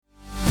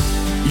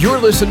You're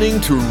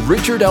listening to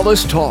Richard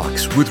Ellis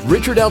Talks with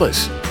Richard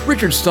Ellis.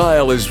 Richard's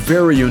style is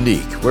very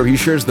unique, where he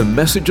shares the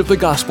message of the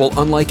gospel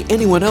unlike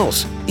anyone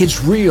else.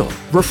 It's real,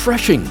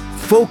 refreshing,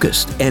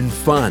 focused, and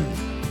fun.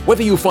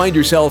 Whether you find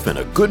yourself in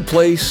a good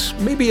place,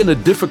 maybe in a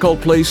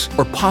difficult place,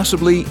 or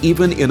possibly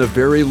even in a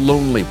very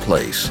lonely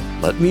place,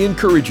 let me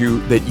encourage you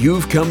that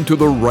you've come to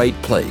the right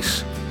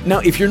place. Now,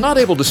 if you're not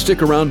able to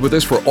stick around with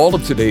us for all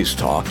of today's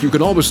talk, you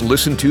can always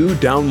listen to,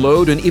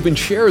 download, and even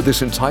share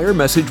this entire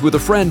message with a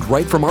friend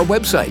right from our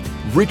website,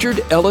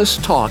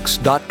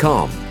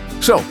 richardellistalks.com.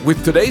 So,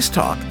 with today's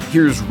talk,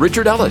 here's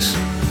Richard Ellis.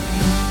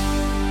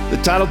 The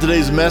title of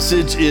today's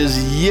message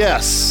is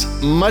Yes,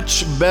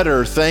 Much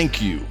Better,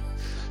 Thank You.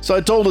 So I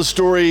told a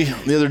story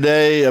the other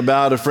day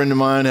about a friend of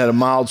mine had a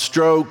mild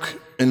stroke,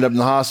 ended up in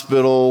the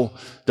hospital.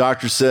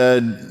 Doctor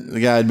said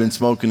the guy had been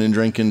smoking and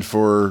drinking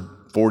for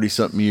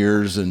 40-something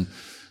years. And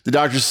the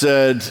doctor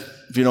said,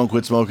 if you don't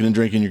quit smoking and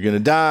drinking, you're going to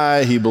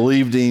die. He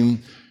believed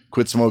him,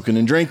 quit smoking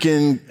and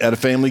drinking. At a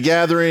family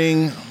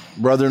gathering,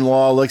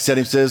 brother-in-law looks at him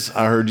and says,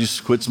 I heard you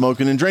quit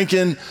smoking and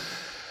drinking.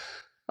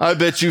 I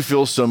bet you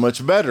feel so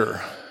much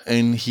better.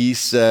 And he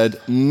said,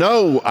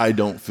 no, I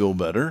don't feel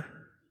better.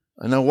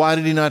 And now, why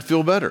did he not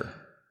feel better?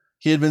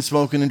 He had been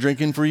smoking and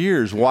drinking for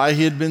years. Why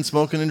he had been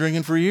smoking and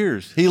drinking for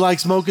years? He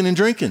liked smoking and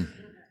drinking,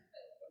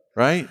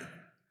 right?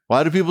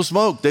 Why do people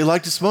smoke? They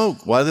like to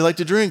smoke. Why do they like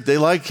to drink? They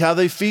like how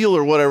they feel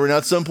or whatever. Now,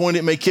 at some point,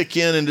 it may kick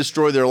in and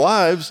destroy their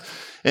lives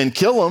and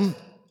kill them.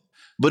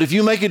 But if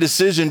you make a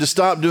decision to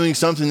stop doing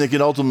something that can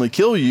ultimately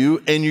kill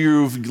you, and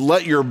you've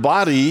let your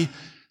body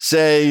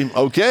say,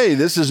 okay,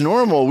 this is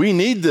normal, we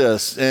need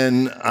this.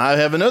 And I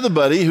have another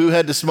buddy who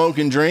had to smoke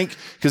and drink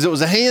because it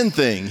was a hand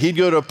thing. He'd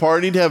go to a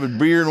party, he'd have a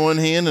beer in one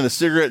hand and a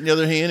cigarette in the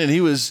other hand, and he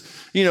was,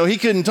 he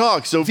couldn't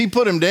talk. So if he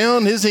put him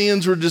down, his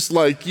hands were just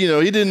like, he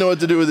didn't know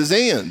what to do with his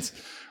hands,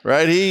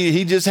 right?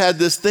 He just had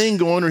this thing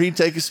going where he'd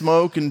take a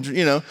smoke and,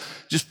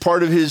 just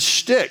part of his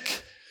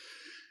shtick.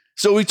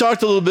 So we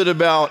talked a little bit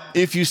about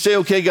if you say,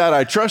 okay, God,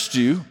 I trust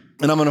you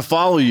and I'm going to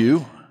follow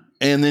you.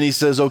 And then he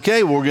says,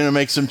 okay, we're going to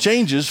make some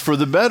changes for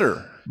the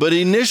better. But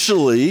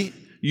initially,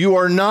 you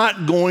are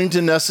not going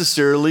to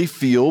necessarily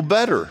feel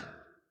better.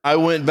 I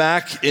went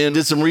back and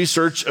did some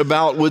research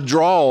about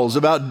withdrawals,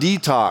 about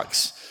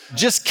detox.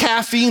 Just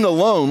caffeine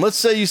alone. Let's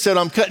say you said,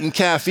 I'm cutting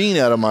caffeine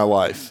out of my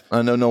life.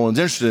 I know no one's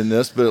interested in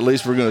this, but at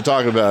least we're going to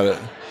talk about it.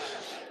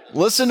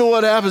 Listen to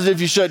what happens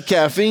if you shut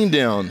caffeine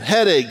down.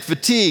 Headache,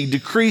 fatigue,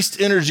 decreased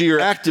energy or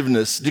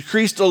activeness,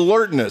 decreased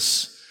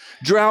alertness,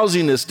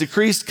 drowsiness,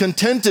 decreased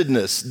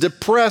contentedness,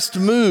 depressed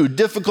mood,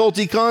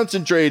 difficulty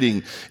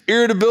concentrating,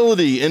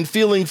 irritability, and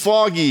feeling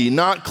foggy,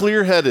 not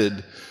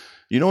clear-headed.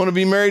 You don't want to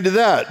be married to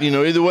that,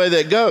 either way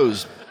that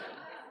goes.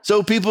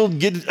 So people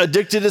get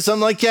addicted to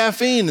something like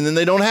caffeine, and then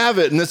they don't have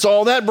it, and it's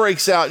all that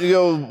breaks out. You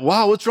go,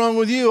 wow, what's wrong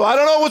with you? I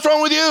don't know what's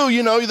wrong with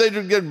you. They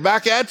get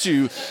back at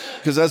you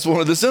because that's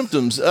one of the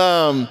symptoms.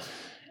 So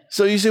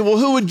you say, well,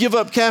 who would give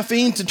up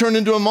caffeine to turn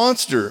into a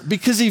monster?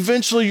 Because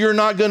eventually you're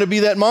not going to be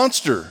that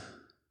monster.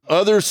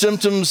 Other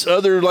symptoms,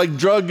 other like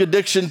drug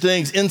addiction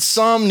things,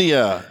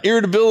 insomnia,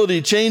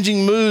 irritability,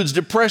 changing moods,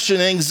 depression,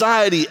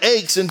 anxiety,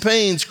 aches and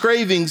pains,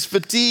 cravings,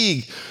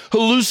 fatigue,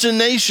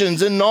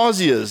 hallucinations and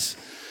nauseas,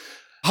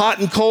 hot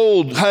and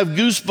cold, have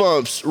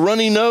goosebumps,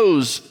 runny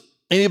nose.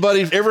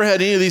 Anybody ever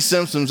had any of these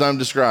symptoms I'm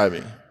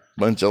describing?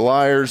 Bunch of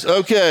liars.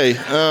 Okay,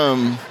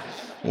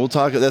 we'll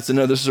talk, that's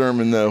another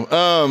sermon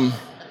though.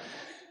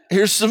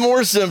 Here's some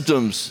more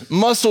symptoms.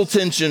 Muscle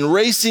tension,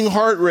 racing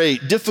heart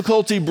rate,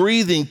 difficulty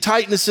breathing,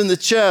 tightness in the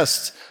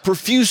chest,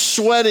 profuse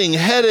sweating,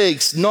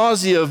 headaches,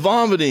 nausea,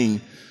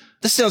 vomiting.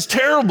 This sounds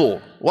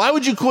terrible. Why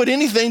would you quit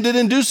anything that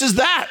induces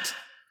that?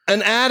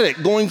 An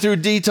addict going through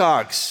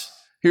detox.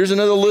 Here's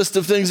another list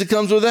of things that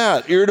comes with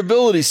that.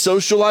 Irritability,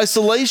 social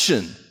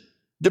isolation,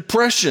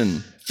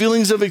 depression,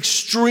 feelings of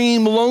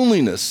extreme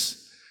loneliness.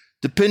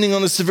 Depending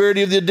on the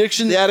severity of the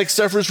addiction, the addict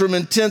suffers from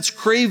intense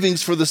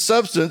cravings for the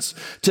substance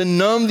to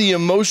numb the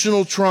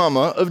emotional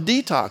trauma of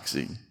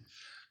detoxing.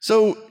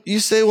 So you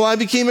say, well, I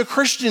became a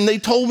Christian. They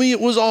told me it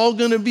was all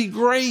going to be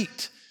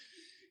great.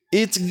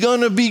 It's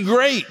going to be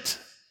great.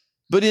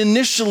 But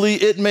initially,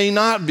 it may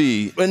not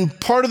be.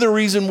 And part of the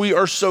reason we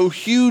are so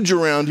huge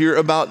around here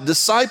about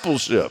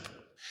discipleship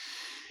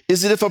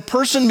is that if a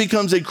person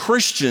becomes a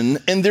Christian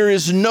and there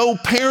is no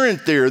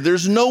parent there,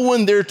 there's no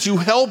one there to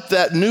help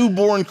that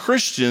newborn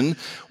Christian,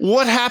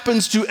 what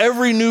happens to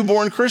every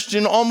newborn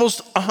Christian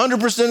almost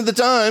 100% of the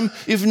time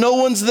if no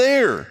one's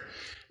there?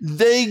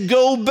 They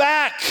go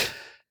back.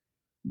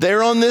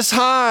 They're on this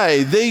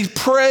high. They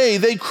pray,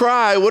 they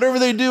cry, whatever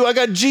they do. I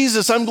got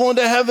Jesus, I'm going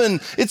to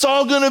heaven. It's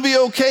all going to be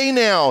okay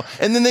now.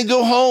 And then they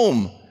go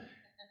home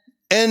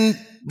and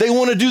they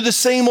want to do the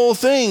same old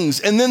things.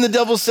 And then the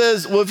devil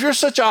says, well, if you're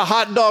such a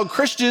hot dog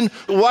Christian,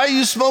 why are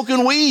you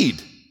smoking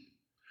weed?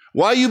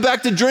 Why are you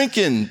back to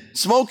drinking,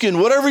 smoking,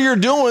 whatever you're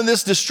doing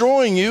that's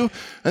destroying you?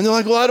 And they're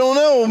like, well, I don't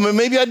know.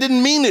 Maybe I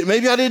didn't mean it.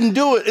 Maybe I didn't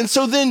do it. And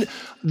so then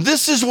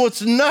this is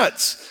what's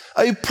nuts.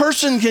 A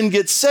person can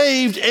get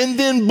saved and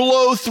then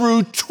blow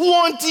through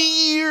 20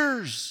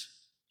 years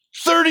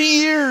 30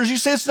 years. You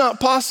say it's not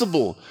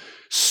possible.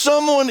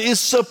 Someone is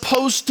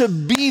supposed to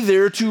be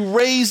there to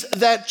raise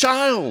that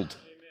child.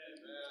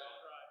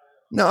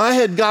 Now, I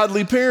had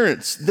godly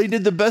parents. They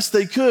did the best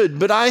they could,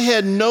 but I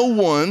had no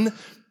one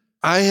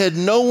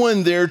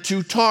there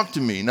to talk to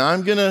me. Now,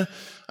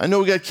 I know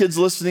we got kids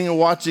listening and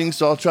watching,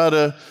 so I'll try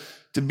to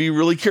be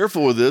really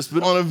careful with this,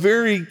 but on a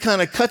very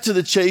kind of cut to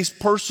the chase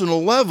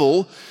personal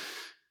level,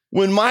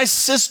 when my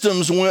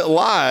systems went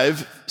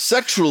live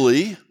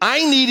sexually,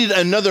 I needed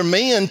another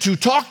man to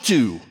talk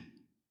to.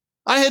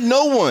 I had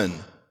no one.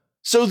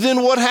 So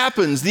then what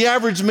happens? The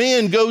average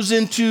man goes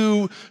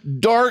into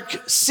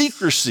dark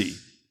secrecy.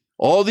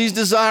 All these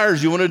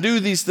desires, you want to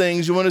do these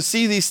things, you want to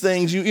see these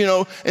things,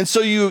 and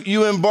so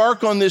you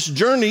embark on this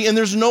journey, and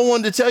there's no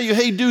one to tell you,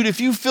 hey, dude,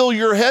 if you fill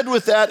your head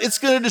with that, it's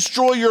going to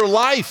destroy your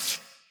life,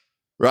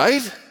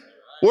 right?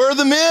 Where are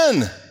the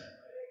men?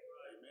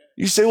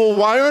 You say, well,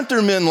 why aren't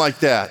there men like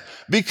that?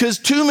 Because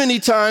too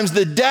many times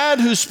the dad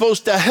who's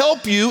supposed to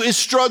help you is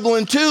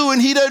struggling too, and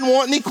he doesn't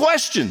want any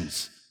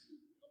questions.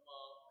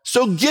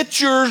 So get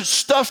your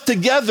stuff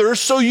together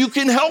so you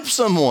can help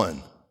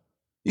someone.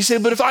 You say,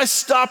 but if I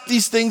stop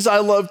these things I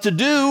love to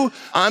do,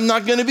 I'm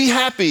not going to be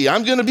happy.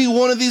 I'm going to be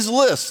one of these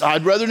lists.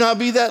 I'd rather not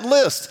be that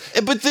list.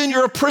 But then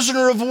you're a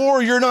prisoner of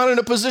war. You're not in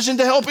a position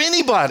to help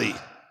anybody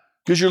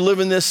because you're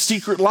living this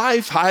secret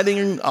life,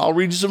 hiding. I'll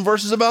read you some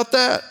verses about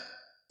that.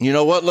 You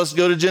know what? Let's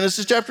go to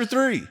Genesis chapter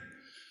 3.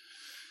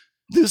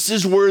 This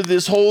is where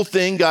this whole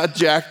thing got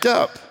jacked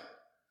up.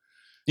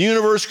 The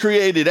universe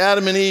created,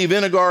 Adam and Eve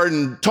in a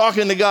garden,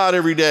 talking to God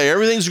every day.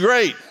 Everything's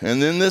great.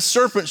 And then this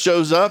serpent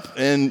shows up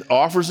and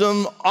offers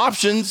them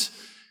options,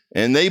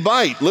 and they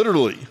bite,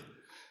 literally.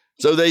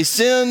 So they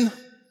sin,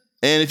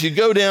 and if you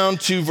go down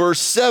to verse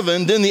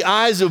 7, then the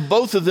eyes of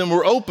both of them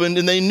were opened,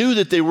 and they knew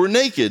that they were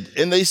naked.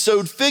 And they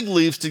sewed fig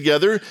leaves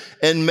together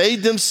and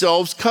made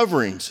themselves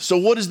coverings. So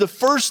what is the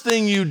first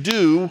thing you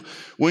do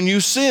when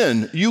you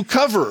sin? You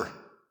cover.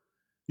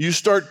 You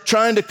start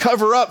trying to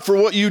cover up for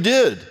what you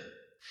did.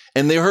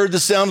 And they heard the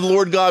sound of the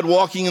Lord God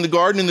walking in the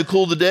garden in the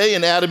cool of the day,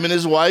 and Adam and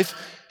his wife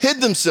hid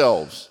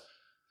themselves.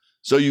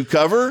 So you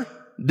cover,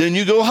 then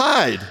you go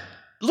hide.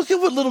 Look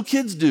at what little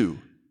kids do.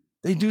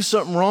 They do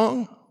something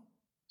wrong.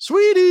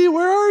 Sweetie,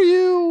 where are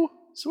you?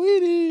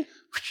 Sweetie.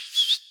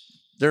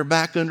 They're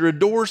back under a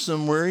door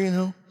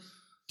somewhere,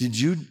 Did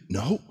you?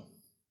 No.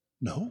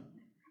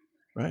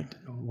 Right?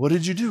 What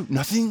did you do?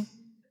 Nothing.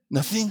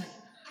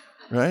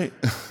 Right?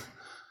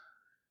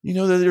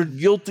 That they're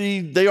guilty,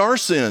 they are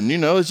sin,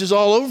 it's just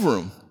all over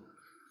them.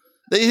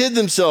 They hid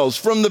themselves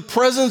from the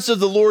presence of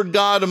the Lord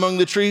God among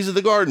the trees of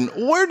the garden.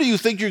 Where do you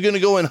think you're going to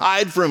go and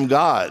hide from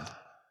God?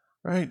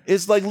 Right?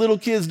 It's like little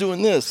kids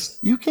doing this.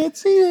 You can't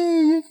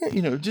see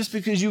me. Just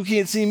because you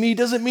can't see me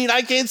doesn't mean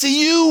I can't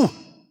see you.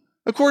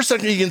 Of course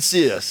you can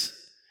see us.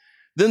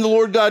 Then the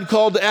Lord God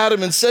called to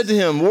Adam and said to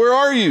him, where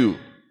are you?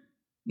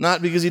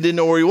 Not because he didn't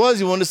know where he was.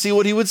 He wanted to see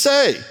what he would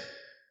say.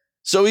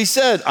 So he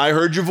said, I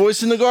heard your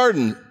voice in the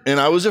garden, and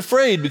I was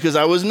afraid because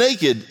I was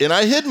naked, and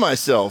I hid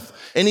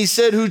myself. And he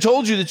said, who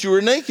told you that you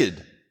were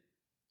naked?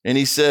 And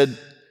he said,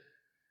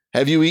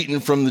 have you eaten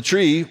from the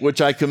tree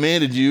which I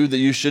commanded you that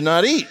you should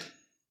not eat?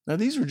 Now,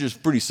 these are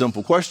just pretty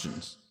simple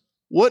questions.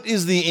 What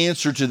is the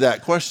answer to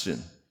that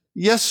question?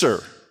 Yes,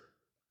 sir.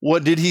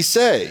 What did he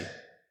say?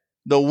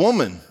 The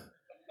woman.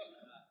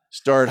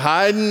 Start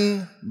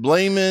hiding,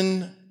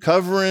 blaming,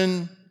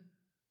 covering,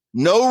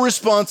 no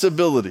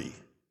responsibility.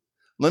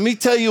 Let me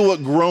tell you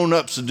what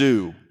grown-ups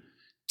do.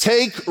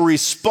 Take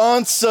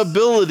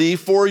responsibility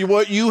for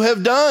what you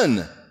have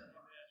done.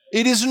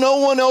 It is no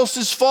one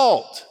else's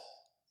fault.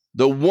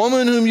 The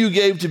woman whom you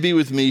gave to be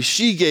with me,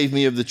 she gave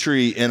me of the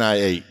tree and I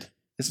ate.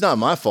 It's not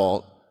my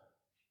fault.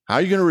 How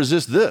are you going to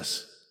resist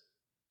this?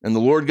 And the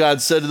Lord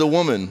God said to the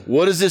woman,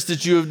 what is this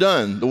that you have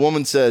done? The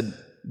woman said,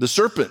 the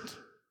serpent.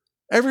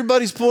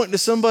 Everybody's pointing to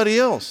somebody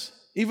else.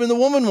 Even the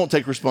woman won't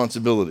take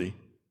responsibility.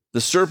 The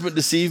serpent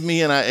deceived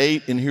me and I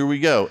ate, and here we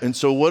go. And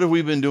so what have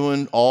we been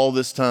doing all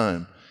this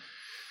time?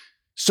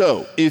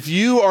 So if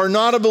you are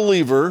not a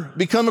believer,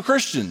 become a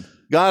Christian.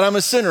 God, I'm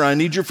a sinner. I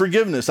need your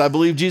forgiveness. I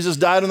believe Jesus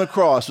died on the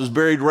cross, was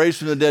buried, raised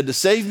from the dead to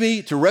save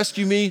me, to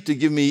rescue me, to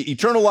give me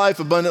eternal life,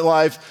 abundant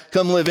life.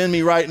 Come live in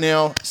me right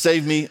now.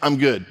 Save me. I'm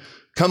good.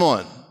 Come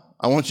on.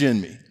 I want you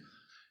in me.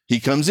 He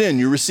comes in.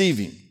 You receive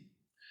him.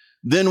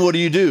 Then what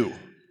do?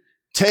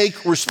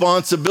 Take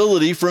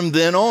responsibility from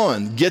then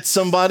on. Get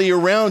somebody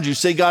around you.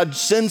 Say, God,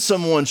 send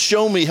someone,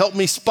 show me, help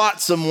me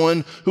spot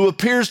someone who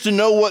appears to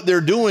know what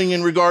they're doing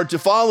in regard to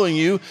following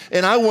you,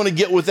 and I want to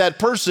get with that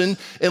person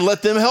and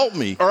let them help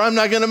me, or I'm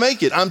not going to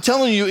make it. I'm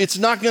telling you, it's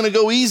not going to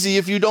go easy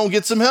if you don't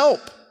get some help.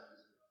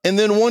 And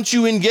then once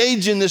you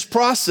engage in this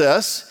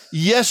process,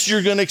 yes,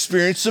 you're going to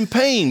experience some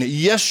pain.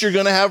 Yes, you're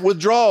going to have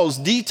withdrawals,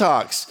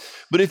 detox.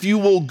 But if you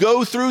will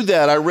go through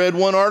that, I read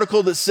one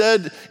article that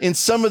said in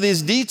some of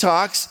these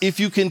detox, if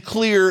you can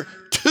clear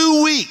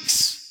 2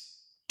 weeks,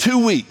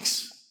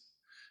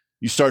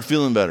 you start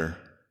feeling better.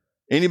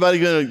 Anybody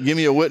going to give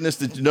me a witness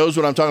that knows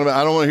what I'm talking about?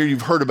 I don't want to hear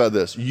you've heard about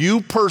this. You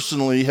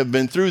personally have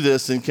been through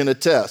this and can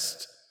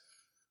attest.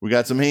 We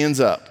got some hands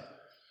up.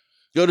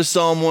 Go to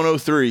Psalm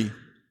 103.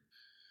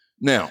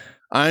 Now,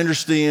 I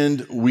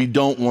understand we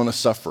don't want to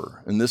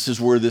suffer, and this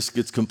is where this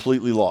gets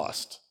completely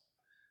lost.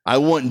 I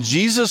want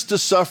Jesus to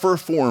suffer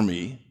for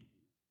me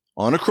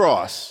on a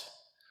cross,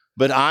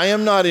 but I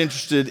am not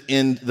interested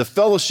in the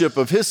fellowship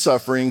of his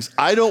sufferings.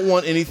 I don't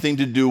want anything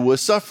to do with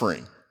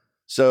suffering.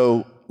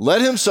 So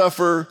let him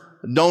suffer.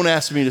 Don't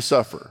ask me to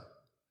suffer.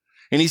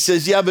 And he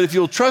says, yeah, but if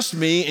you'll trust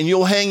me and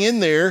you'll hang in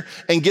there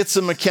and get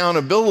some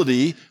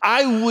accountability,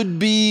 I would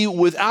be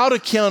without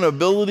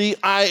accountability.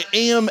 I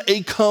am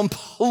a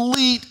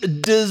complete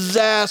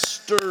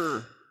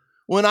disaster.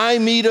 When I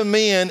meet a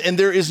man and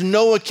there is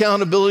no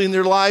accountability in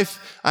their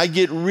life, I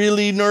get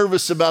really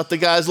nervous about the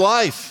guy's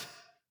life.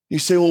 You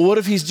say, well, what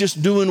if he's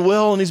just doing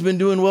well and he's been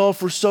doing well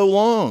for so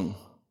long?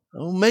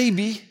 Oh,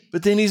 maybe,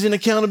 but then he's in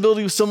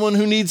accountability with someone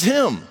who needs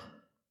him.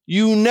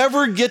 You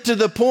never get to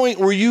the point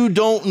where you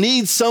don't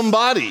need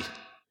somebody.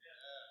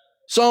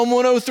 Psalm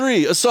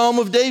 103, a psalm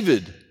of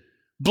David.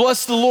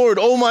 Bless the Lord,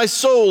 O my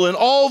soul, and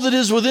all that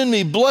is within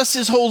me. Bless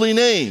his holy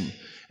name.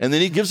 And then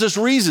he gives us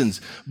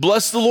reasons.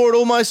 Bless the Lord,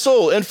 O my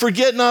soul, and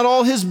forget not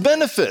all his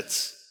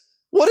benefits.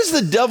 What is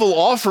the devil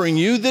offering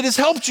you that has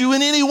helped you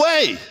in any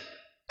way?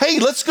 Hey,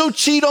 let's go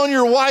cheat on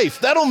your wife.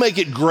 That'll make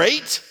it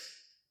great.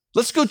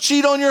 Let's go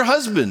cheat on your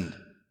husband.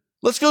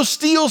 Let's go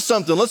steal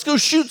something. Let's go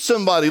shoot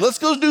somebody. Let's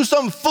go do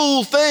some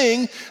fool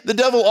thing. The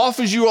devil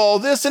offers you all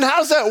this. And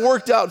how's that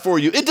worked out for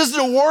you? It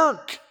doesn't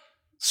work.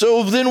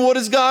 So then what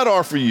does God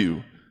offer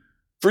you?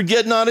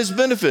 Forget not his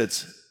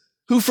benefits,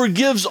 who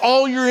forgives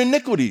all your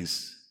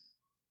iniquities.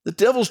 The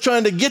devil's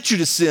trying to get you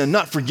to sin,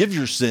 not forgive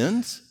your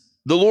sins.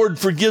 The Lord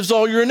forgives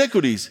all your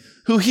iniquities,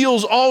 who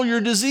heals all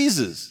your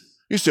diseases.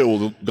 You say,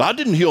 well, God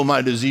didn't heal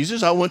my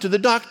diseases. I went to the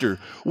doctor.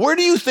 Where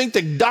do you think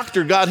the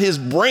doctor got his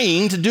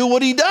brain to do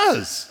what he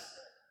does?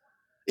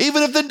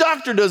 Even if the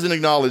doctor doesn't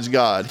acknowledge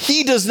God,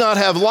 he does not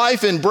have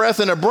life and breath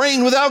and a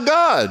brain without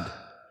God.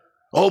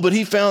 Oh, but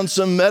he found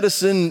some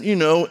medicine,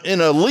 in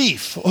a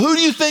leaf. Who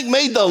do you think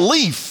made the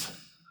leaf?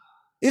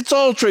 It's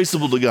all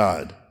traceable to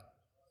God,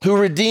 who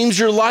redeems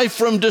your life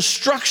from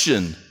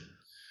destruction.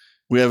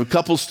 We have a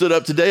couple stood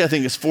up today. I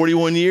think it's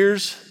 41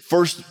 years.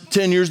 First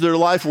 10 years of their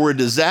life were a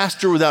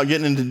disaster. Without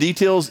getting into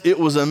details, it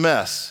was a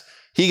mess.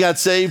 He got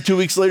saved. 2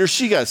 weeks later,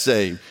 she got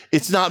saved.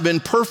 It's not been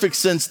perfect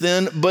since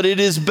then, but it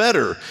is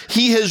better.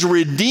 He has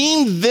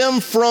redeemed them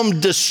from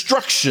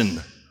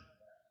destruction.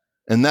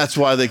 And that's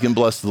why they can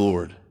bless the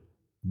Lord.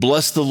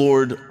 Bless the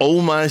Lord,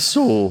 O my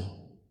soul,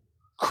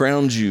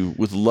 crowns you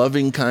with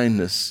loving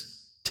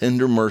kindness,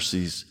 tender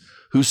mercies,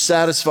 who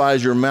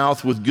satisfies your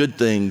mouth with good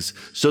things,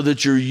 so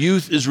that your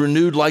youth is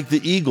renewed like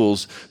the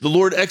eagles. The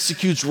Lord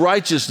executes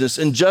righteousness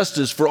and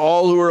justice for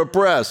all who are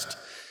oppressed.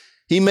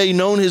 He made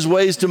known his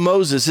ways to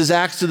Moses, his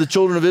acts to the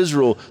children of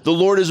Israel. The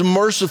Lord is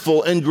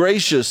merciful and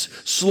gracious,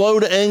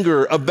 slow to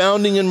anger,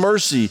 abounding in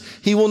mercy.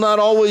 He will not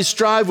always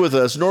strive with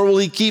us, nor will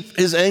he keep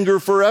his anger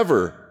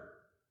forever.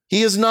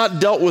 He has not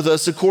dealt with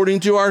us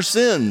according to our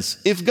sins.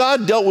 If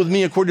God dealt with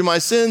me according to my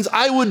sins,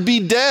 I would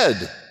be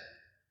dead,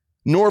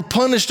 nor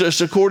punished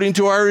us according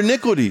to our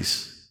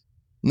iniquities.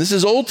 And this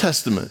is Old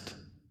Testament.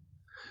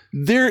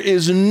 There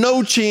is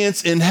no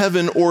chance in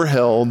heaven or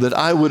hell that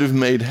I would have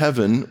made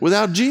heaven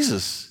without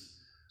Jesus.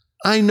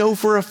 I know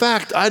for a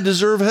fact I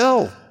deserve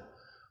hell.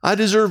 I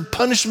deserve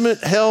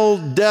punishment, hell,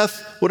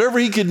 death, whatever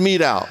he could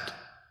mete out.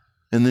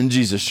 And then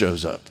Jesus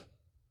shows up.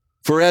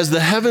 For as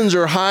the heavens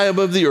are high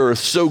above the earth,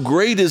 so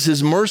great is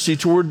his mercy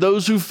toward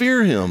those who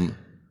fear him.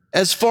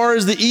 As far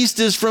as the east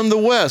is from the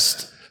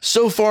west,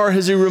 so far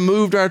has he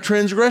removed our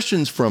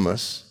transgressions from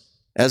us.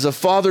 As a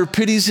father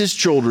pities his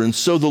children,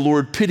 so the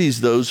Lord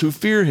pities those who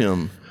fear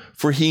him.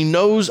 For he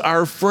knows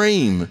our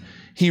frame.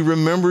 He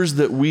remembers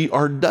that we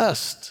are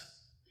dust.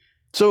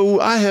 So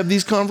I have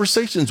these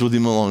conversations with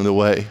him along the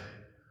way.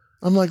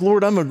 I'm like,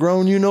 Lord, I'm a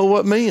grown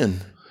you-know-what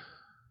man.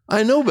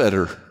 I know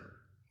better.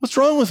 What's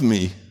wrong with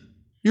me?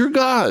 You're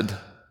God.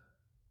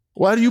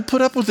 Why do you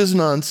put up with this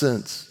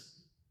nonsense?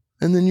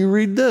 And then you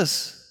read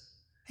this.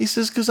 He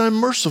says, because I'm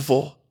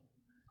merciful.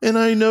 And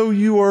I know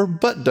you are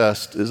butt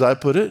dust, as I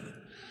put it.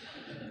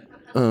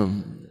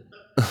 You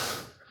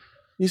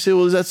say,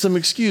 well, is that some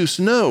excuse?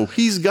 No,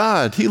 he's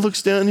God. He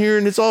looks down here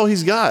and it's all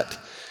he's got.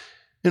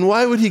 And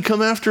why would he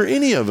come after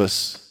any of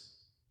us?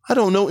 I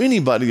don't know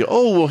anybody.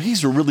 Oh, well,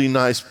 he's a really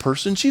nice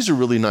person. She's a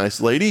really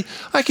nice lady.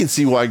 I can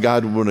see why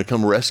God would want to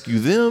come rescue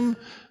them.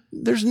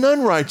 There's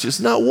none righteous,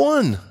 not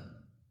one.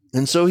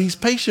 And so he's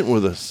patient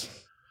with us.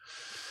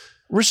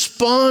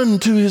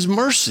 Respond to his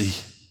mercy.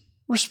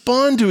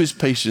 Respond to his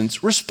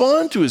patience.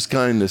 Respond to his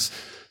kindness.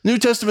 New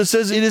Testament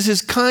says it is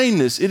his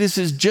kindness, it is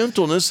his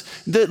gentleness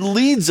that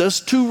leads us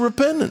to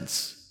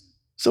repentance.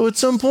 So at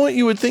some point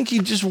you would think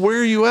he'd just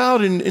wear you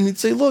out and he'd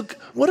say, look,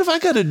 what have I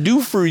got to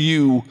do for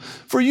you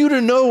to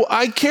know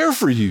I care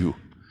for you?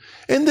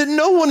 And that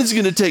no one is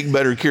going to take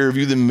better care of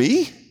you than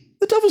me.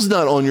 The devil's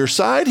not on your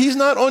side. He's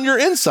not on your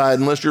inside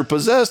unless you're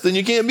possessed, then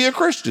you can't be a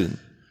Christian.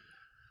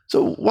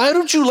 So why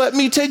don't you let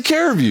me take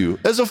care of you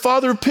as a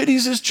father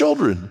pities his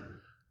children?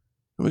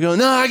 And we go,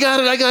 no, I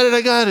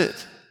got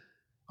it.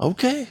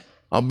 Okay.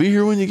 I'll be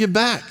here when you get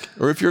back.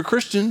 Or if you're a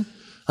Christian,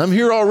 I'm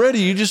here already.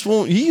 You just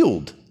won't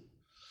yield.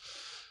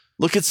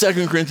 Look at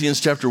 2 Corinthians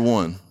chapter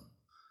 1,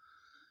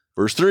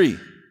 verse 3.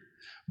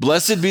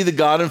 Blessed be the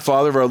God and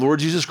Father of our Lord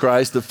Jesus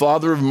Christ, the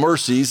Father of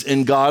mercies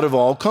and God of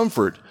all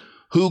comfort,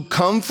 who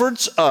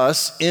comforts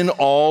us in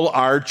all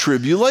our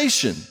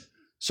tribulation.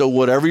 So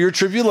whatever your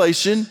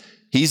tribulation,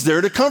 he's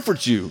there to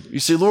comfort you. You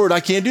say, Lord, I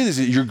can't do this.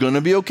 You're going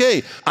to be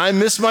okay. I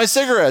miss my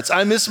cigarettes.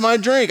 I miss my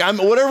drink.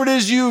 Whatever it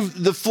is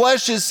the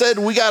flesh has said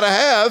we got to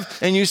have,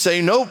 and you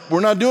say, nope,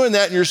 we're not doing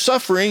that, and you're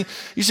suffering.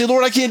 You say,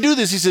 Lord, I can't do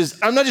this. He says,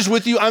 I'm not just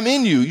with you, I'm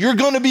in you. You're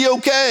going to be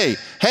okay.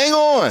 Hang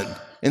on.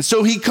 And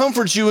so he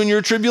comforts you in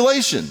your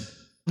tribulation.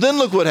 Then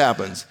look what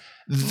happens.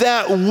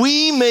 That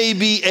we may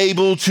be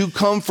able to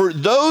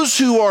comfort those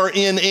who are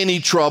in any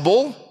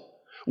trouble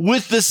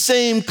with the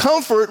same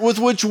comfort with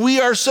which we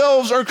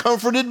ourselves are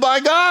comforted by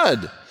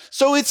God.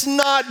 So it's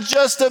not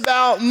just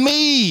about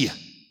me.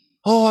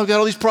 Oh, I've got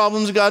all these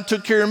problems. God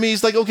took care of me.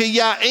 He's like, okay,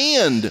 yeah,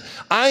 and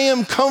I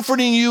am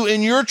comforting you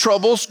in your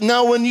troubles.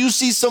 Now, when you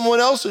see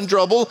someone else in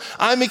trouble,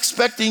 I'm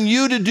expecting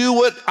you to do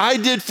what I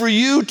did for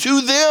you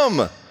to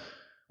them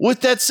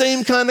with that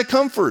same kind of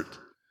comfort.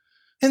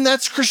 And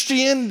that's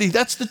Christianity.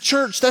 That's the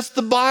church. That's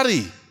the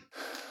body,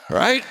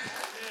 right?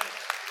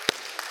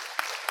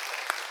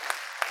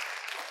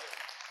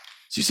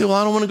 So you say, well,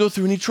 I don't want to go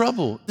through any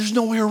trouble. There's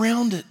no way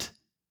around it.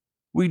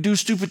 We do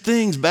stupid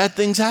things. Bad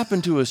things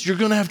happen to us. You're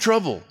going to have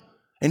trouble.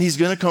 And he's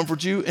going to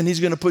comfort you, and he's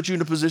going to put you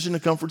in a position to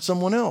comfort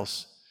someone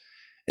else.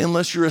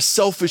 Unless you're a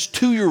selfish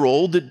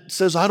 2-year-old that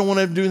says, I don't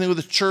want to do anything with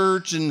the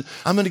church, and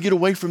I'm going to get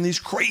away from these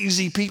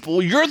crazy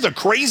people. You're the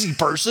crazy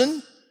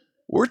person.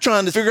 We're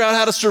trying to figure out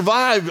how to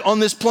survive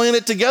on this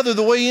planet together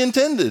the way he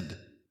intended.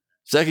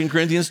 2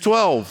 Corinthians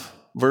 12,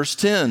 verse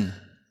 10.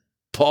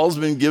 Paul's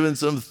been given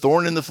some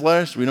thorn in the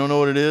flesh. We don't know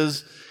what it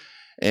is.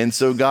 And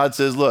so God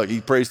says, look,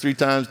 he prays 3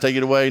 times, take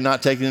it away,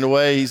 not taking it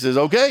away. He says,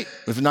 okay,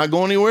 if it's not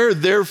going anywhere,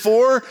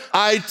 therefore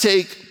I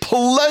take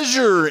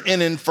pleasure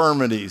in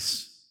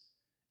infirmities,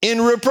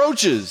 in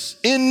reproaches,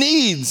 in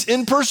needs,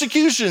 in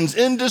persecutions,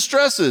 in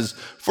distresses,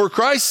 for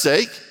Christ's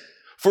sake.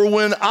 For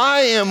when I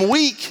am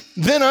weak,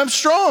 then I'm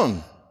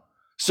strong.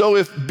 So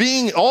if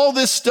being all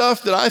this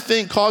stuff that I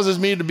think causes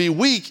me to be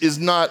weak is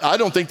not, I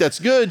don't think that's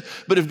good.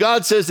 But if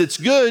God says it's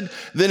good,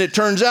 then it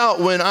turns out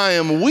when I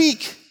am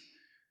weak,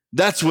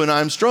 that's when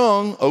I'm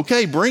strong.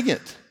 Okay, bring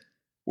it.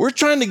 We're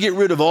trying to get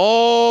rid of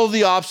all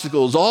the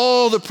obstacles,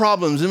 all the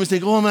problems. And we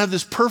think, oh, I'm going to have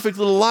this perfect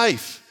little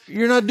life.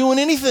 You're not doing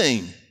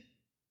anything.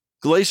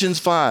 Galatians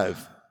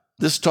 5.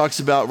 This talks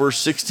about verse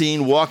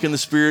 16, walk in the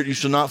Spirit, you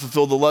shall not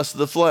fulfill the lust of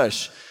the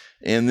flesh.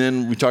 And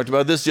then we talked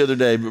about this the other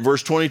day, but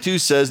verse 22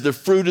 says the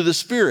fruit of the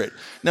Spirit.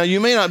 Now, you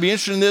may not be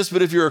interested in this,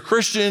 but if you're a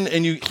Christian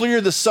and you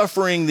clear the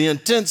suffering, the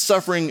intense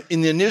suffering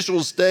in the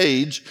initial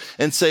stage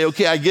and say,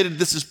 okay, I get it,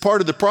 this is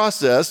part of the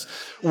process.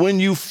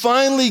 When you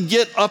finally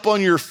get up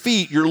on your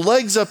feet, your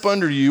legs up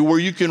under you, where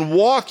you can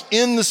walk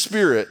in the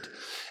Spirit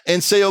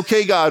and say,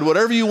 okay, God,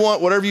 whatever you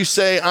want, whatever you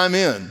say, I'm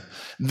in.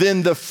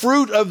 Then the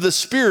fruit of the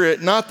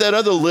Spirit, not that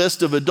other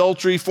list of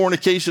adultery,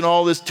 fornication,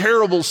 all this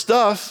terrible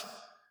stuff,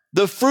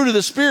 the fruit of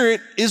the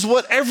Spirit is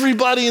what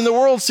everybody in the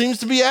world seems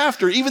to be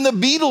after. Even the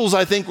Beatles,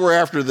 I think, were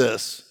after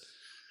this.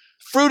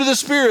 Fruit of the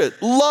Spirit,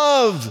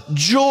 love,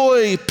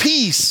 joy,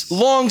 peace,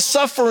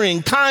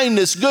 long-suffering,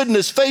 kindness,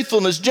 goodness,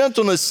 faithfulness,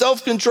 gentleness,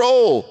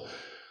 self-control.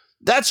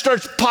 That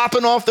starts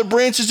popping off the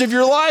branches of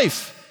your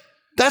life.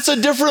 That's a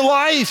different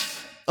life.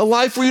 A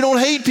life where you don't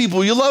hate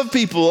people, you love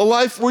people. A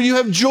life where you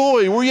have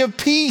joy, where you have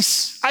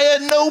peace. I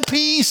had no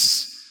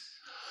peace.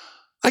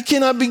 I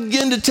cannot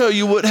begin to tell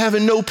you what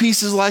having no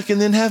peace is like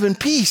and then having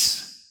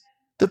peace.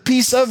 The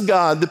peace of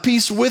God, the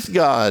peace with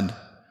God.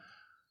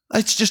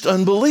 It's just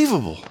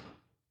unbelievable.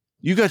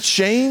 You got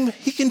shame?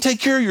 He can take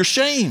care of your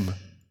shame.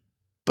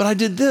 But I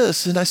did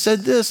this and I said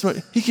this.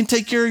 He can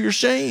take care of your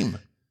shame,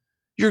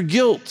 your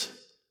guilt.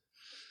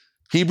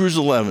 Hebrews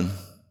 11.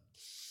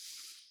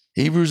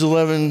 Hebrews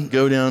 11,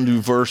 go down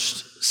to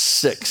verse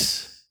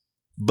 6.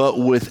 But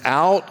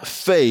without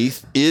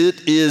faith,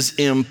 it is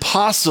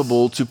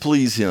impossible to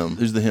please him.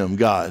 Who's the him?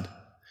 God.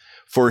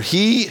 For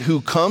he who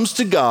comes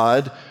to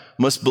God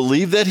must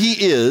believe that he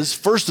is.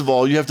 First of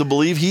all, you have to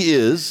believe he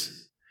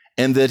is,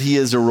 and that he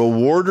is a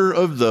rewarder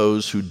of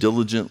those who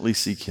diligently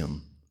seek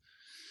him.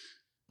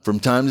 From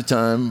time to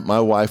time, my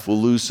wife will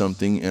lose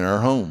something in our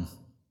home,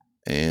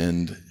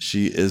 and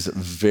she is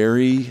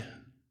very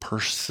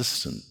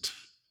persistent.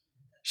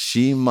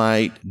 She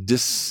might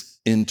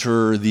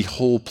disinter the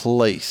whole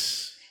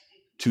place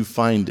to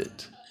find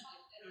it.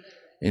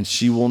 And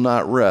she will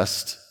not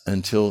rest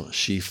until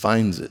she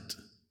finds it.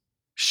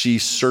 She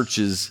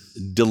searches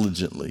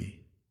diligently.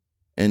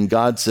 And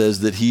God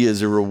says that he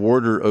is a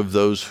rewarder of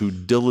those who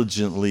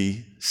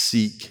diligently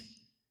seek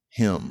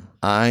him.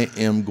 I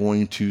am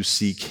going to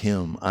seek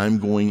him. I'm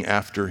going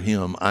after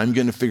him. I'm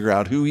going to figure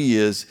out who he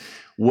is,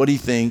 what he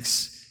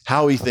thinks,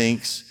 how he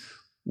thinks,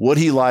 what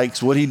he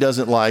likes, what he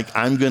doesn't like.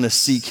 I'm going to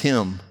seek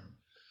him.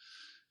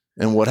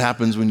 And what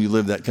happens when you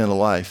live that kind of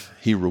life?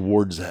 He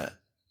rewards that.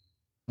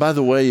 By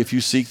the way, if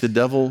you seek the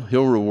devil,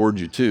 he'll reward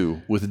you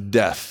too with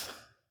death,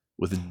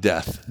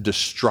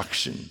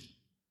 destruction,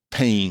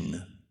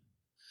 pain.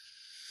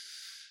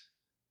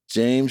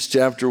 James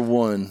chapter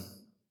 1.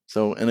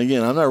 And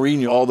again, I'm not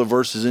reading you all the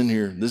verses in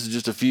here. This is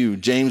just a few.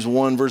 James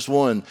 1, verse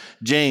 1.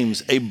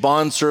 James, a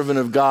bondservant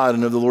of God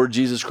and of the Lord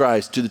Jesus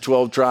Christ, to the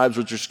 12 tribes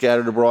which are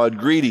scattered abroad,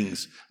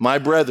 greetings, my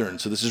brethren.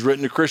 So this is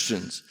written to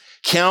Christians.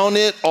 Count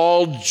it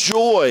all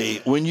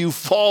joy when you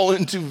fall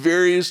into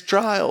various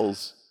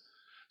trials.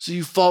 So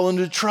you fall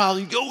into a trial,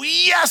 you go,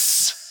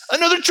 yes,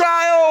 another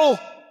trial.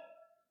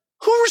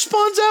 Who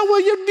responds that way?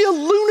 You'd be a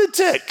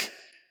lunatic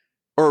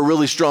or a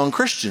really strong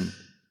Christian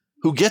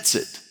who gets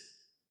it.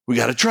 We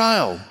got a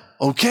trial.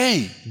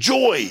 Okay,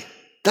 joy.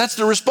 That's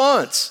the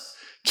response.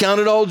 Count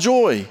it all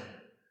joy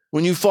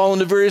when you fall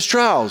into various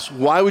trials.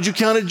 Why would you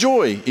count it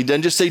joy? He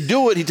doesn't just say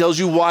do it. He tells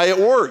you why it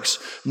works.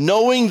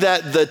 Knowing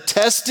that the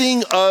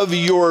testing of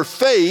your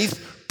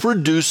faith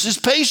produces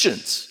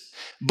patience.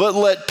 But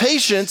let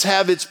patience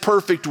have its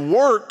perfect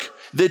work,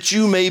 that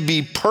you may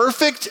be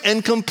perfect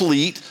and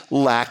complete,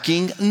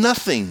 lacking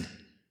nothing.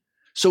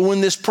 So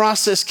when this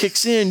process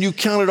kicks in, you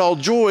count it all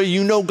joy,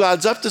 you know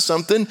God's up to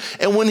something,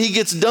 and when he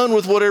gets done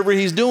with whatever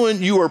he's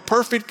doing, you are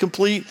perfect,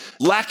 complete,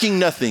 lacking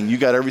nothing. You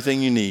got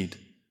everything you need.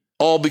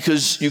 All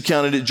because you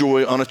counted it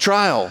joy on a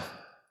trial.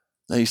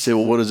 Now you say,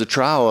 well, what does a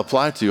trial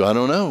apply to? I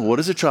don't know. What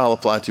does a trial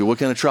apply to? What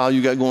kind of trial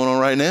you got going on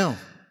right now?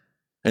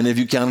 And if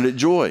you counted it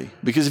joy,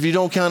 because if you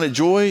don't count it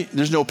joy,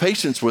 there's no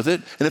patience with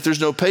it. And if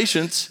there's no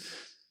patience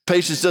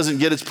doesn't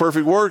get its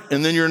perfect work,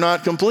 and then you're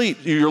not complete.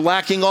 You're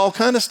lacking all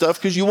kind of stuff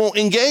because you won't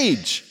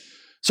engage.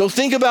 So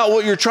think about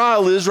what your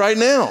trial is right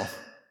now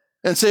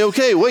and say,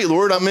 okay, wait,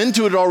 Lord, I'm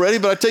into it already,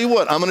 but I tell you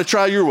what, I'm going to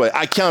try your way.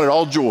 I count it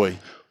all joy.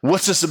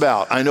 What's this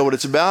about? I know what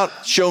it's about.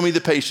 Show me the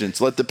patience.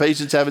 Let the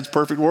patience have its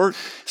perfect work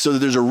so that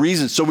there's a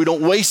reason, so we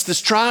don't waste this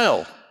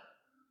trial.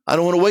 I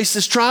don't want to waste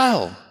this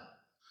trial.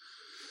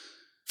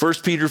 1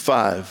 Peter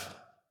 5.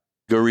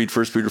 Go read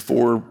 1 Peter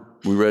 4.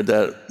 We read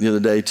that the other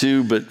day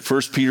too, but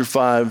 1 Peter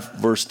 5,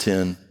 verse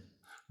 10.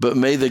 But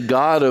may the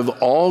God of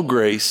all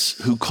grace,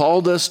 who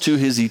called us to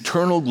his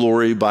eternal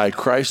glory by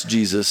Christ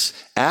Jesus,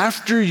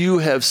 after you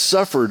have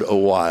suffered a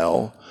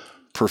while,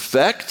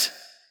 perfect,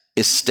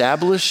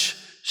 establish,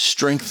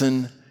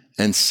 strengthen,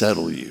 and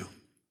settle you.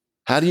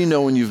 How do you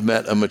know when you've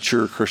met a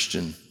mature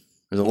Christian?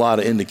 There's a lot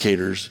of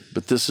indicators,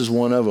 but this is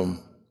one of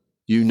them.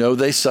 You know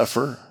they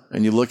suffer,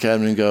 and you look at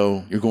them and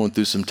go, you're going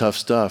through some tough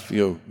stuff. You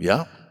go,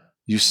 yeah.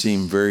 You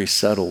seem very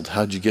settled.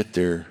 How'd you get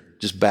there?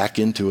 Just back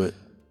into it.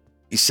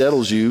 He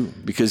settles you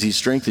because he's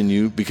strengthened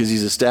you, because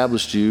he's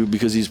established you,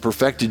 because he's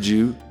perfected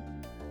you.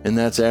 And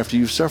that's after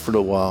you've suffered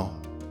a while.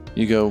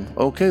 You go,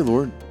 okay,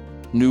 Lord,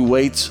 new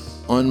weights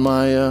on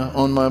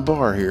my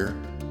bar here.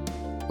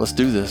 Let's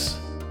do this.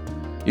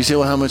 You say,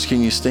 well, how much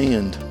can you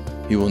stand?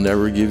 He will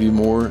never give you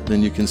more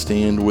than you can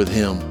stand with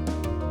him.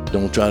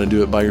 Don't try to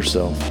do it by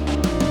yourself.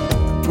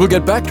 We'll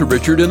get back to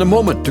Richard in a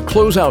moment to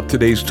close out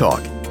today's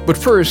talk. But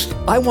first,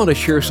 I want to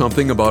share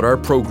something about our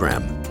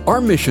program.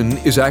 Our mission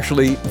is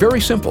actually very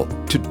simple,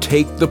 to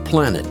take the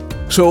planet.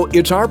 So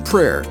it's our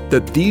prayer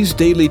that these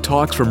daily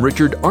talks from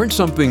Richard aren't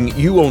something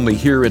you only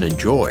hear and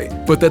enjoy,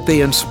 but that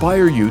they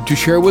inspire you to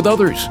share with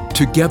others.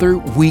 Together,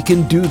 we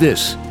can do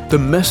this. The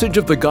message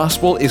of the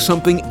gospel is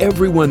something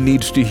everyone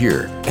needs to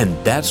hear, and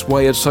that's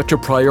why it's such a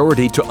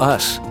priority to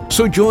us.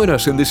 So join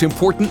us in this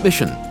important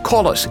mission.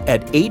 Call us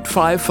at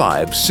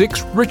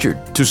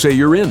 855-6-RICHARD to say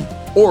you're in.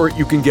 Or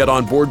you can get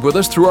on board with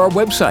us through our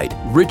website,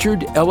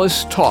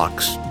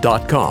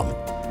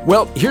 richardellistalks.com.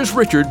 Well, here's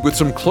Richard with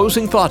some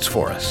closing thoughts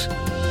for us.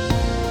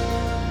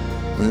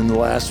 And then the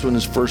last one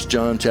is 1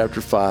 John chapter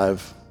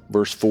 5,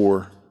 verse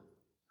 4.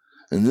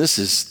 And this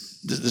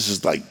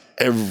is like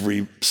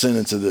every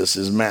sentence of this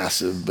is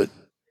massive, but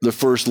the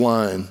first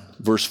line,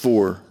 verse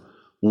 4,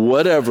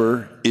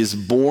 whatever is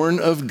born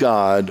of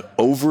God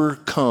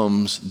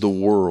overcomes the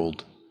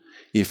world.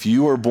 If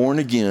you are born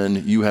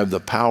again, you have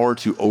the power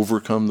to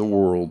overcome the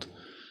world.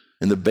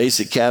 And the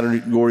basic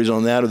categories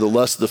on that are the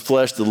lust of the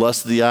flesh, the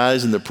lust of the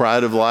eyes, and the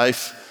pride of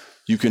life.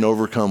 You can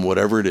overcome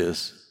whatever it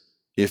is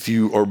if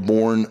you are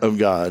born of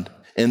God.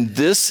 And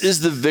this is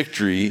the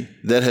victory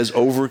that has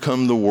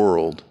overcome the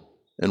world.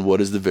 And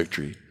what is the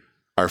victory?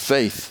 Our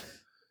faith.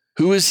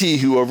 Who is he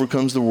who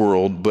overcomes the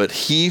world but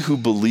he who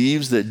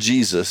believes that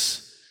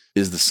Jesus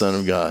is the Son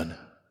of God?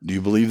 Do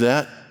you believe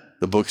that?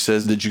 The book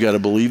says that you got to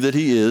believe that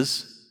he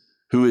is.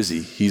 Who is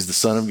he? He's the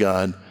Son of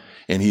God,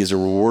 and he is a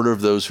rewarder of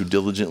those who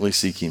diligently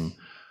seek him.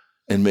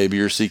 And maybe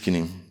you're seeking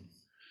him.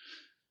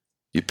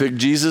 You pick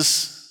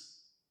Jesus.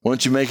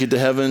 Once you make it to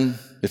heaven,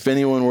 if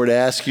anyone were to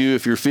ask you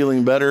if you're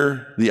feeling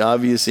better, the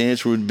obvious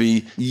answer would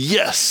be,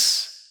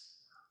 yes,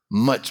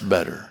 much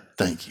better.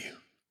 Thank you.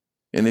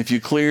 And if you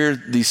clear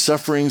these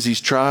sufferings,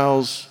 these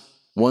trials,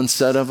 one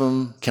set of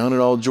them, count it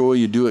all joy,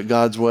 you do it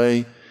God's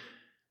way,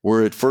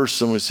 where at first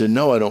someone said,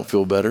 no, I don't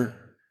feel better.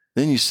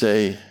 Then you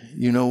say,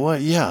 you know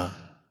what? Yeah,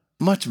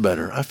 much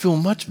better. I feel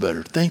much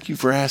better. Thank you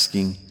for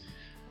asking.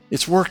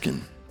 It's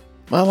working.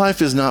 My life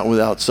is not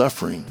without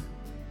suffering.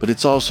 but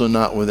it's also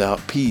not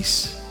without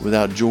peace,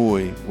 without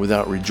joy,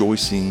 without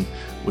rejoicing,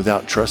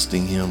 without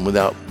trusting Him,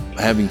 without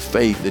having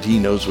faith that He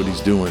knows what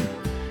He's doing,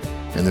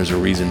 and there's a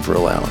reason for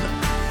allowing it.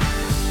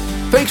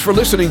 Thanks for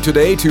listening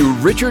today to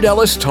Richard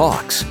Ellis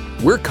Talks.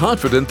 We're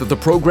confident that the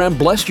program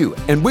blessed you,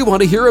 and we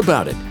want to hear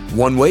about it.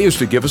 One way is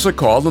to give us a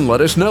call and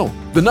let us know.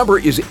 The number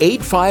is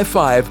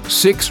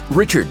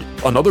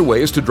 855-6-RICHARD. Another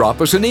way is to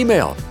drop us an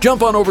email.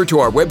 Jump on over to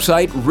our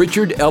website,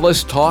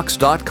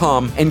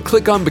 richardellistalks.com, and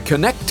click on the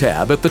Connect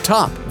tab at the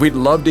top. We'd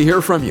love to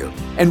hear from you.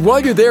 And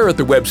while you're there at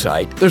the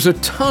website, there's a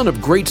ton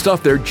of great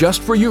stuff there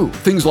just for you.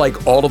 Things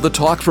like all of the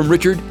talks from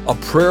Richard, a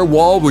prayer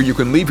wall where you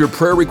can leave your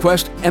prayer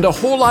request, and a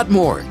whole lot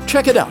more.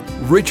 Check it out,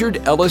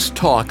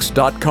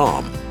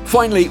 richardellistalks.com.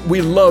 Finally,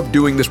 we love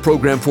doing this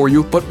program for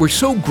you, but we're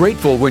so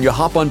grateful when you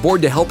hop on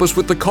board to help us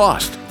with the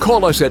cost.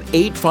 Call us at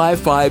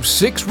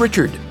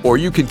 855-6-RICHARD, or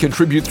you can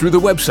contribute through the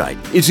website.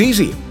 It's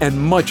easy and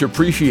much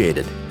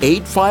appreciated.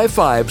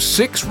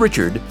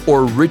 855-6-RICHARD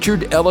or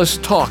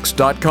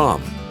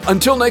richardellistalks.com.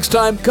 Until next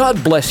time,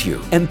 God bless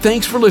you, and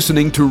thanks for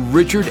listening to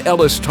Richard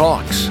Ellis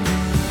Talks.